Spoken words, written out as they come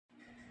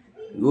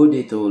Good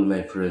day to all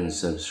my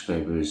friends,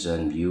 subscribers,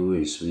 and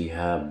viewers. We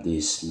have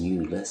this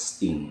new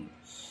listing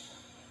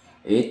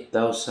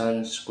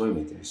 8,000 square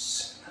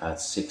meters at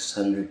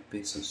 600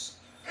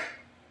 pesos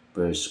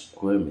per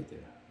square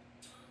meter.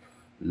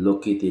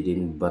 Located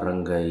in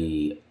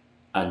Barangay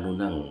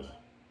Anunang,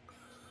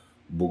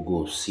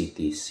 Bogo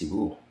City,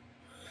 Cebu.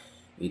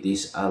 It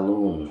is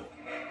along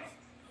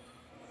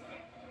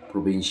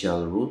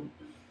Provincial Road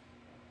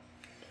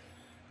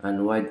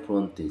and wide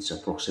frontage,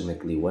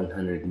 approximately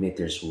 100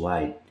 meters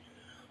wide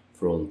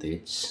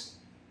frontage.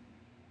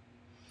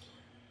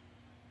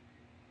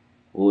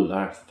 All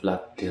are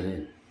flat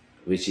terrain,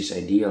 which is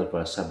ideal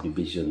for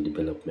subdivision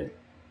development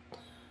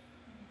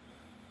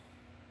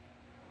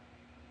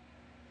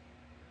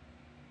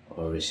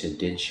or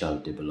residential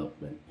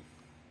development.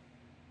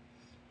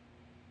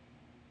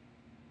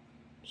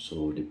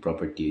 So the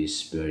property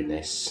is very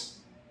nice.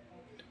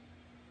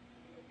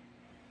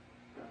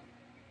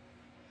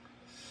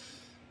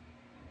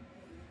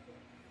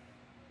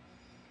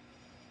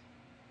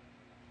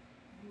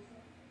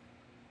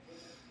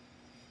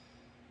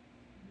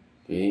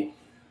 Okay,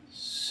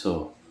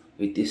 so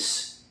it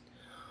is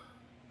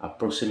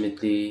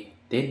approximately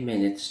 10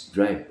 minutes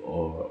drive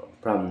or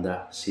from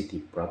the city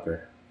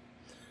proper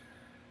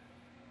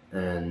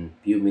and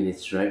few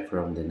minutes drive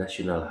from the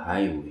national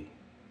highway.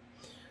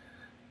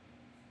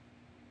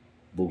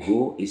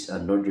 Bogo is a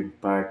northern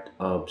part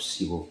of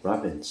Cebu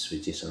province,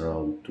 which is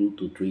around 2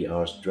 to 3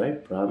 hours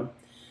drive from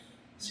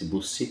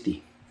Cebu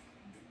City.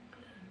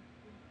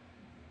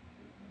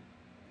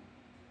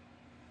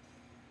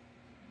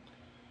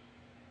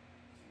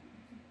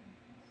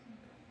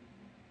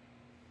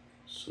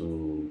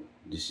 So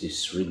this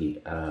is really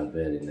a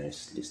very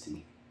nice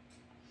listing.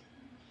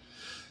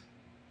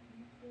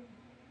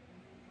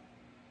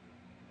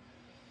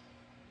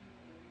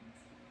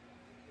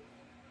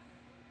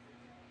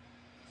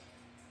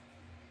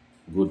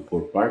 Good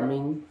for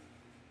farming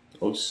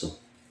also.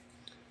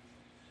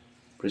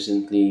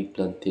 Presently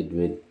planted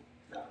with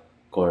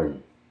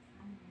corn.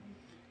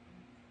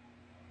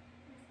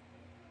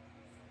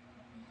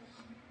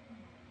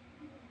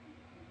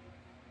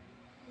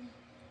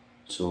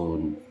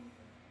 So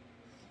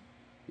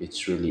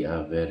it's really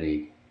a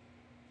very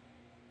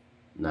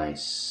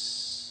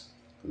nice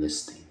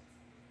listing.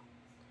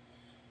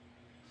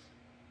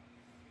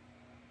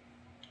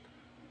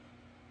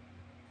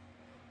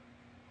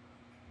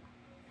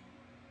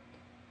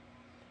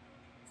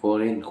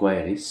 For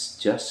inquiries,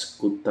 just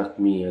contact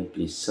me and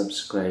please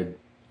subscribe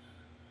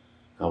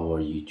our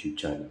YouTube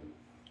channel.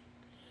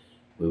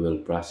 We will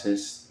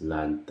process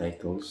land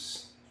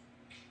titles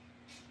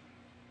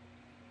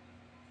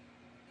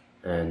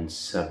and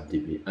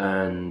subdivision,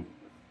 and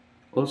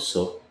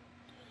also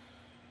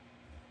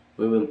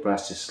we will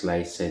process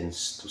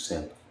license to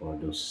sell for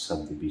those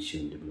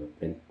subdivision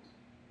development,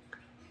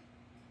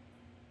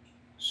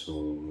 so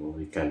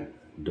we can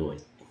do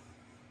it.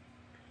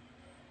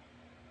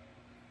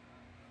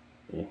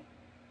 Okay.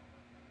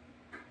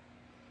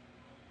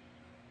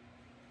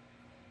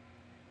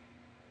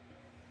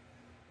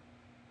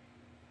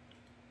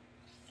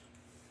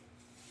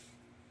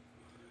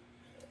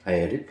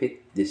 I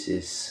repeat, this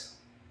is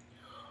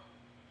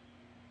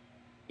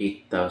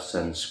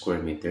 8,000 square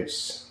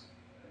meters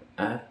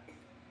at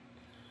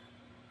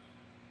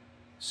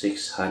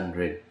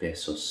 600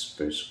 pesos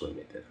per square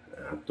meter.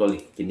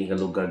 Actually, kini nga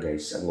lugar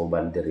guys, ang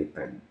uban diri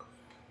tag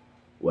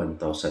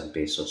 1,000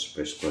 pesos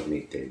per square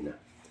meter na.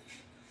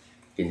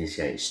 Kini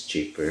siya is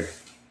cheaper.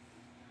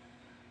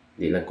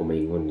 Di lang ko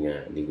maingon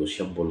nga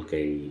negotiable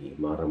kay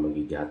mara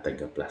magigatag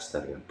nga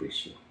plaster nga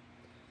presyo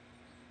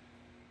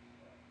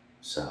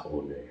sa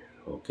owner.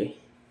 Okay?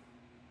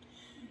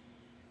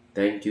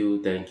 Thank you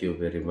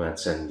very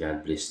much, and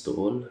God bless to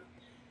all.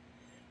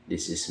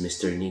 This is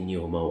Mr.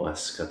 Nino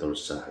Jumao-as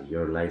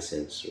your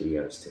licensed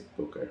real estate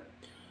broker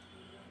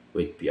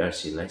with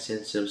PRC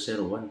license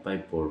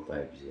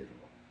 00154450.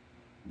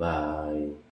 Bye.